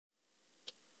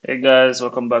Hey guys,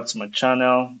 welcome back to my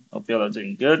channel. Hope you all are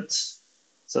doing good.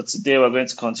 So today we're going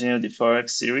to continue the Forex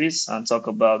series and talk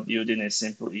about building a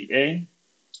simple EA.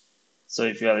 So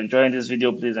if you are enjoying this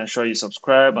video, please ensure you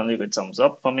subscribe and leave a thumbs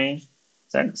up for me.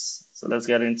 Thanks. So let's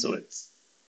get into it.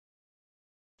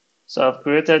 So I've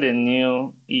created a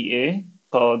new EA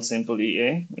called Simple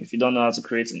EA. If you don't know how to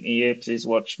create an EA, please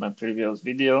watch my previous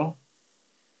video.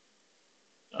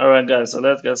 Alright guys, so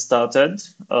let's get started.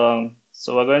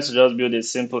 So we're going to just build a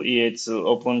simple EA to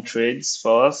open trades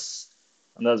for us,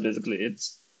 and that's basically it.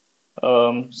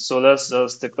 So let's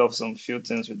just take off some few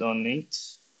things we don't need.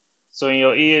 So in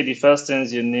your EA, the first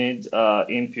things you need are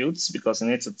inputs because you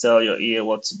need to tell your EA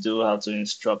what to do, how to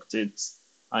instruct it,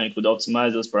 and you could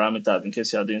optimize those parameters in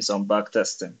case you are doing some back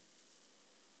testing.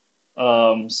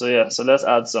 So let's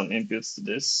add some inputs to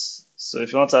this. So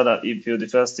if you want to add an input, the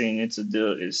first thing you need to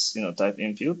do is type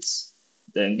inputs,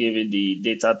 then give it the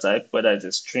data type, whether it's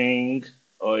a string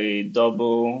or a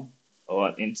double or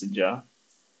an integer.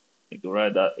 You can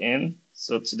write that in.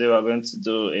 So today we're going to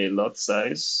do a lot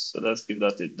size. So let's give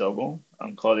that a double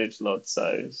and call it lot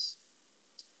size.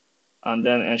 And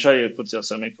then ensure you put your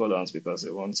semicolons because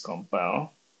it won't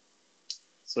compile.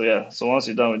 So once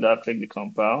you're done with that, click the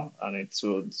compile and it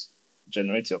would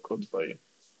generate your code for you.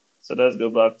 So let's go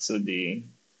back to the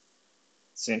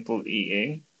simple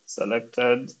EA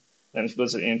selected. Then if you go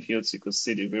to inputs, you could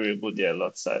see the variable there,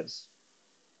 lot size.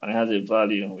 And it has a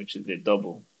value, which is a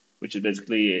double, which is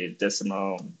basically a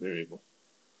decimal variable.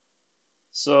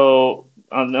 So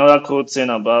another cool thing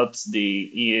about the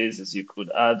EAs is you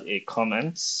could add a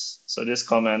comment. So this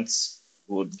comment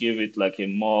would give it like a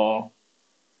more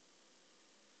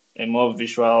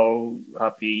visual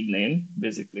happy name,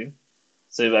 basically.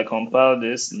 So if I compile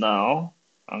this now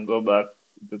and go back,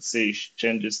 you could see it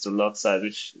changes to lot size,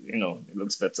 which it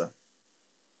looks better.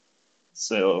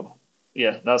 So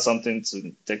yeah, that's something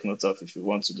to take note of if you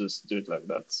want to do it like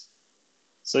that.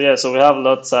 So we have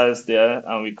lot size there,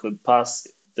 and we could pass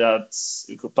that.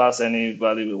 We could pass any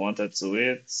value we wanted to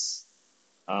it,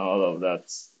 and all of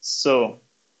that. So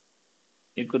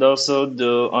you could also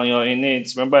do on your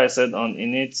init. Remember, I said on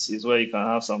init is where you can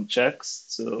have some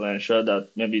checks to ensure that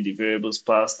maybe the variables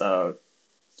passed are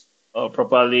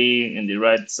properly in the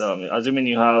right. Assuming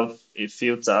you have a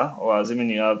filter, or assuming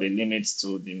you have a limit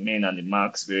to the main and the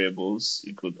max variables,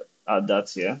 you could add that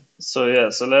here. So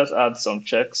let's add some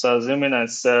checks. So assuming I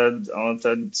said I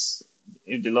wanted,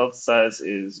 if the lot size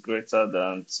is greater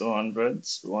than 200,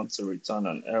 we want to return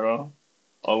an error,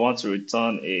 or want to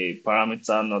return a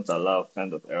parameter not allowed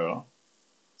kind of error.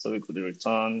 So we could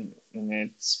return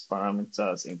init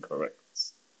parameters incorrect.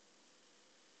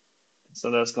 So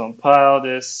let's compile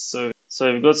this. So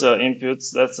if you go to your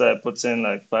inputs, let's say I put in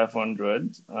like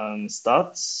 500 and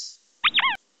start,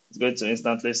 it's going to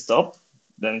instantly stop.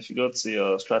 Then if you go to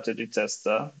your strategy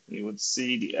tester, you would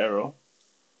see the error.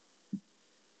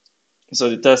 So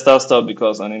the tester stopped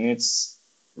because on init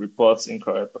reports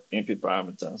incorrect input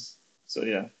parameters. So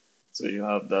you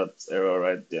have that error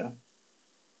right there.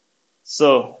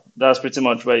 So that's pretty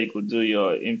much where you could do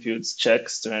your inputs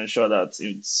checks to ensure that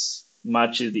it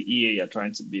matches the EA you're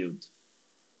trying to build.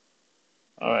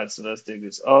 All right, so let's take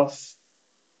this off.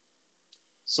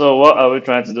 So what are we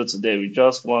trying to do today? We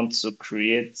just want to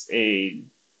create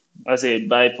let's say a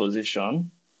buy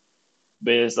position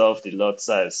based off the lot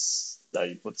size that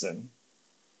you put in.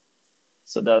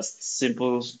 So that's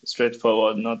simple,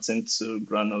 straightforward, nothing too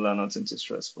granular, nothing too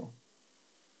stressful.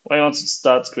 When you want to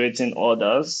start creating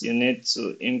orders, you need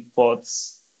to import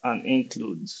and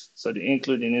include. So the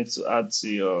include you need to add to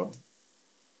your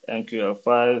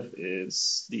MQL5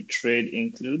 is the trade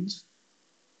include.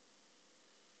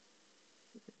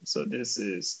 So this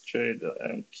is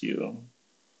trade.mq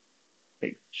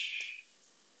page.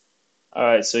 All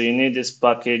right, so you need this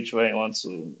package where you want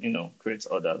to, create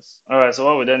orders. All right, so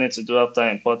what we then need to do after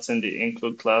importing the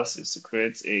include class is to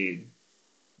create a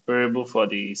variable for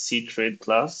the ctrade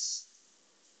class,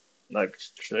 like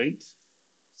trade.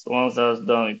 So once that's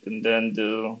done, you can then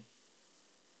do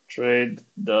trade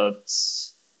dot.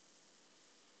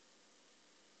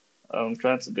 I'm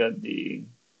trying to get the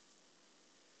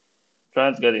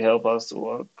helpers to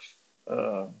work.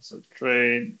 So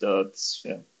trade dot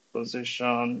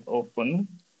position open.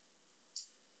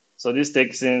 So this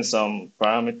takes in some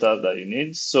parameters that you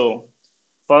need. So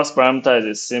first parameter is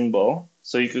a symbol.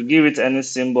 So you could give it any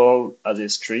symbol as a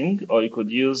string, or you could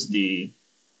use the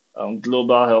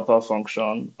global helper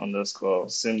function underscore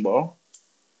symbol.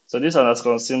 So this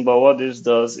underscore symbol, what this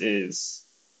does is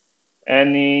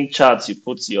any chart you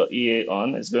put your EA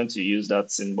on is going to use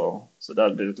that symbol. So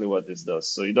that's basically what this does.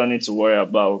 So you don't need to worry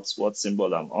about what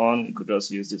symbol I'm on. You could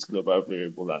just use this global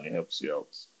variable and it helps you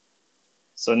out.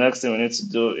 So next thing we need to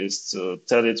do is to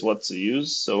tell it what to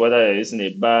use. So whether you're using a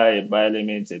buy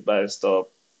limit, a buy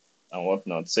stop, and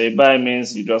whatnot. So a buy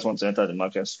means you just want to enter the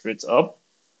market straight up,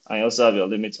 and you also have your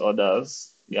limit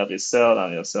orders. You have a sell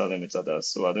and your sell limit orders.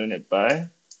 So we're doing a buy.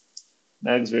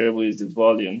 Next variable is the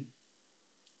volume.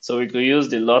 So we could use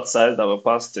the lot size that we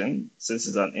passed in since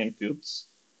it's an input.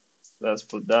 Let's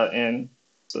put that in.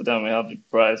 So then we have the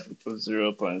price, we put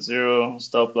 0 0.0,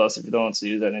 stop loss if you don't want to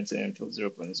use anything, put 0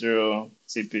 0.0,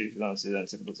 TP if you don't want to use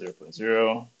anything, put 0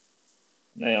 0.0.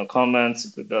 And then your comments,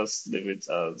 you could just leave it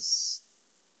as,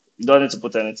 you don't need to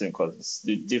put anything because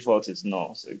the default is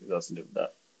null, so you can just leave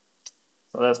that.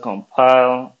 So let's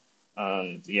compile,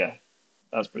 and yeah,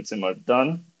 that's pretty much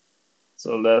done.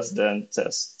 So let's then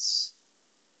test.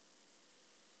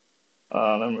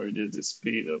 Let me reduce the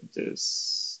speed of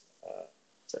this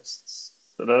test.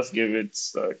 So let's give it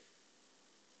like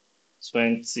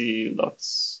 20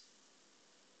 lots.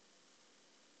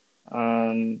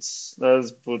 And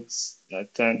let's put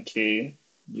like 10K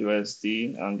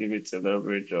USD and give it a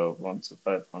leverage of 1 to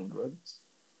 500.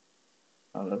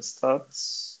 And let's start.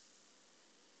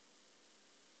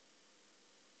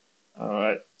 All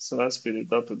right, so let's speed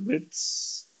it up a bit.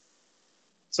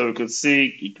 So we could see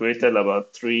it created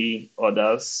about 3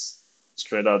 orders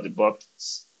straight out the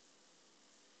box.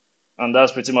 And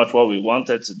that's pretty much what we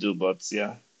wanted to do, but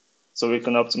yeah. So we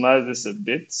can optimize this a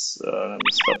bit. Let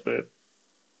me stop it.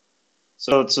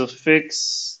 So to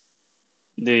fix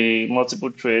the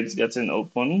multiple trades getting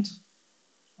opened,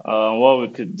 what we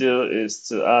could do is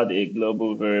to add a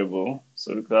global variable.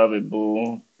 So we could have a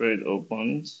bool trade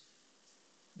opened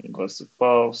equals to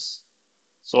false.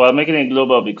 So we're making it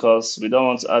global because we don't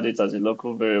want to add it as a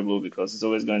local variable because it's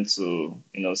always going to,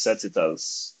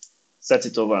 set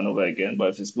it over and over again. But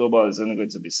if it's global, it's only going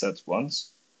to be set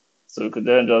once. So we could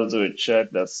then just do a check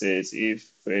that says if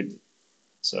trade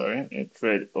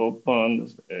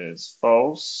opened is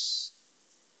false,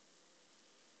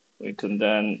 we can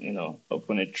then,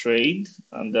 open a trade,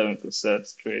 and then we could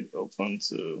set trade open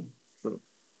to true.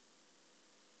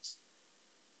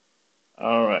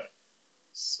 All right,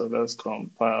 so let's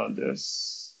compile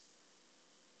this.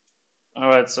 All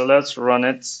right, so let's run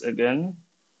it again.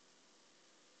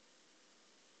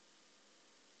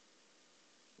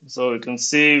 So we can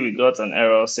see we got an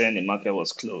error saying the market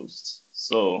was closed.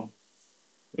 So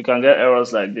we can get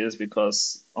errors like this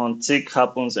because on-tick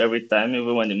happens every time,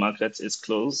 even when the market is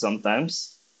closed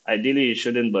sometimes. Ideally, it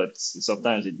shouldn't, but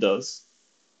sometimes it does.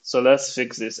 So let's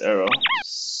fix this error.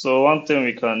 So one thing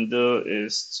we can do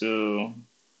is to,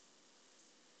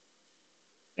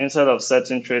 instead of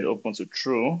setting trade open to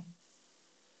true,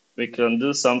 we can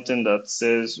do something that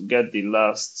says get the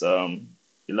last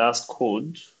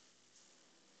code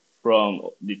from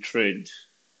the trade.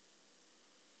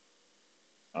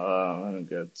 Let me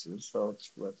get to result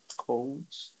red code.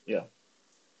 Yeah.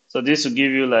 So this will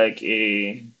give you like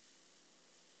an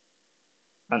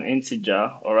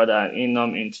integer, or rather an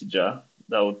enum integer,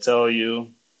 that will tell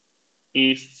you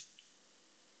if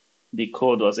the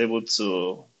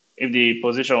if the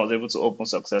position was able to open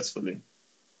successfully.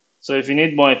 So if you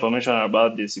need more information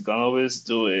about this, you can always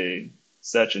do a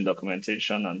search in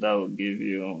documentation, and that will give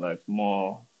you like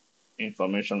more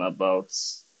information about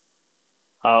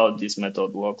how this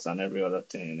method works and every other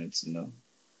thing you need to know.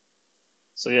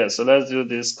 So yeah, so let's do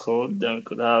this code. Then we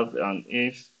could have an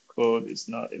if code is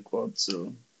not equal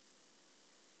to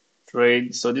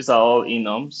trade. So these are all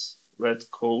enums, red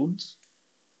code,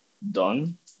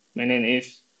 done. Meaning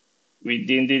if we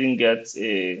didn't get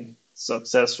a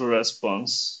successful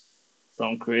response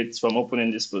from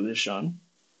opening this position,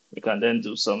 we can then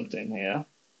do something here.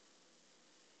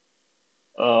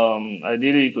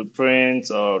 Ideally you could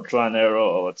print or try an error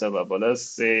or whatever, but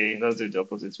let's do it the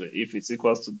opposite way. If it's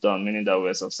equals to done, meaning that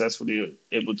we're successfully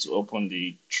able to open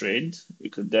the trade, we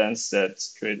could then set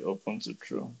trade open to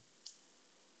true.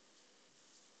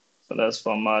 So let's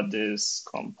format this,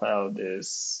 compile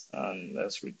this, and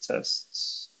let's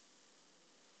retest.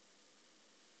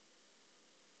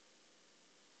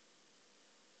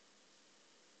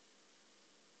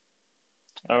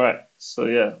 All right, so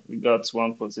yeah, we got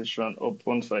one position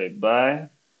open for a buy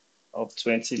of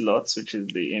 20 lots, which is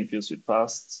the inputs we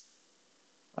passed.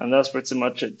 And that's pretty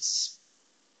much it.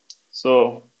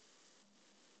 So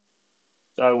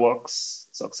that works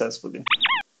successfully.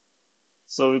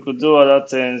 So we could do other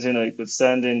things, you could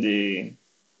send in the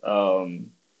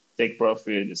take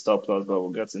profit, the stop loss, but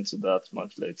we'll get into that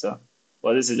much later.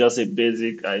 But this is just a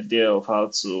basic idea of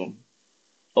how to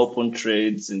open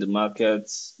trades in the market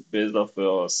based off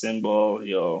your symbol,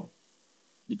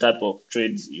 the type of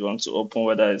trade you want to open,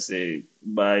 whether it's a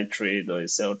buy trade or a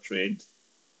sell trade.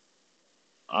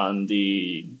 and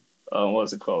the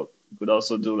what's it called? You could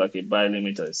also do like a buy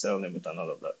limit or a sell limit and all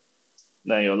of that.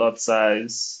 Then your lot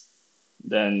size,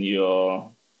 then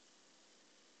your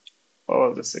what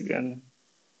was this again?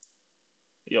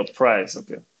 Your price.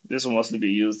 Okay, this will mostly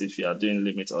be used if you are doing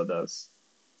limit orders.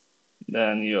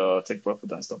 Then your take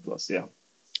profit and stop loss. Yeah.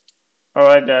 All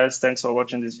right, guys. Thanks for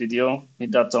watching this video.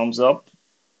 Hit that thumbs up.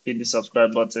 Hit the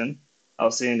subscribe button.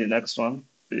 I'll see you in the next one.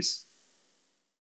 Peace.